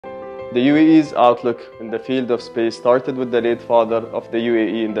The UAE's outlook in the field of space started with the late father of the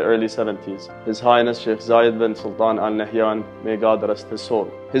UAE in the early 70s, His Highness Sheikh Zayed bin Sultan AlNeyadi, may God rest his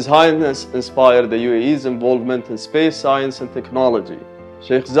soul. His Highness inspired the UAE's involvement in space science and technology.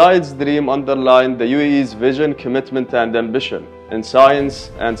 Sheikh Zayed's dream underlined the UAE's vision, commitment and ambition in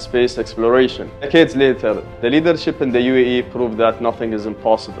science and space exploration. Decades later, the leadership in the UAE proved that nothing is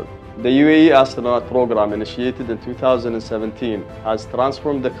impossible. The UAE astronaut program, initiated in 2017, has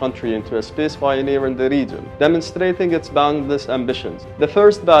transformed the country into a space pioneer in the region, demonstrating its boundless ambitions. The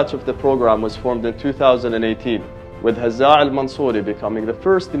first batch of the program was formed in 2018, with Zayed AlMansouri becoming the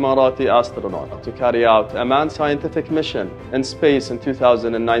first Emirati astronaut to carry out a manned scientific mission in space in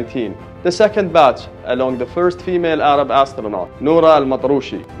 2019. The second batch, along the first female Arab astronaut, Noura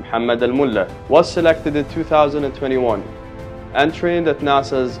Al-Matroushi, Mohammed Al-Mullah, was selected in 2021 and trained at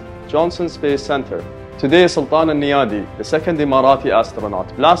NASA's Johnson Space Center. Today, Sultan AlNeyadi, the second Emirati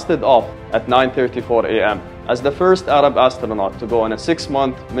astronaut, blasted off at 9:34 a.m. as the first Arab astronaut to go on a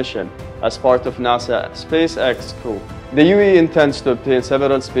 6-month mission as part of NASA SpaceX crew. The UAE intends to obtain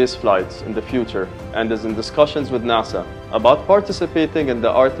several space flights in the future and is in discussions with NASA about participating in the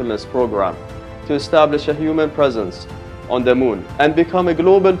Artemis program to establish a human presence on the moon and become a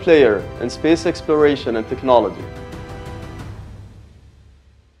global player in space exploration and technology.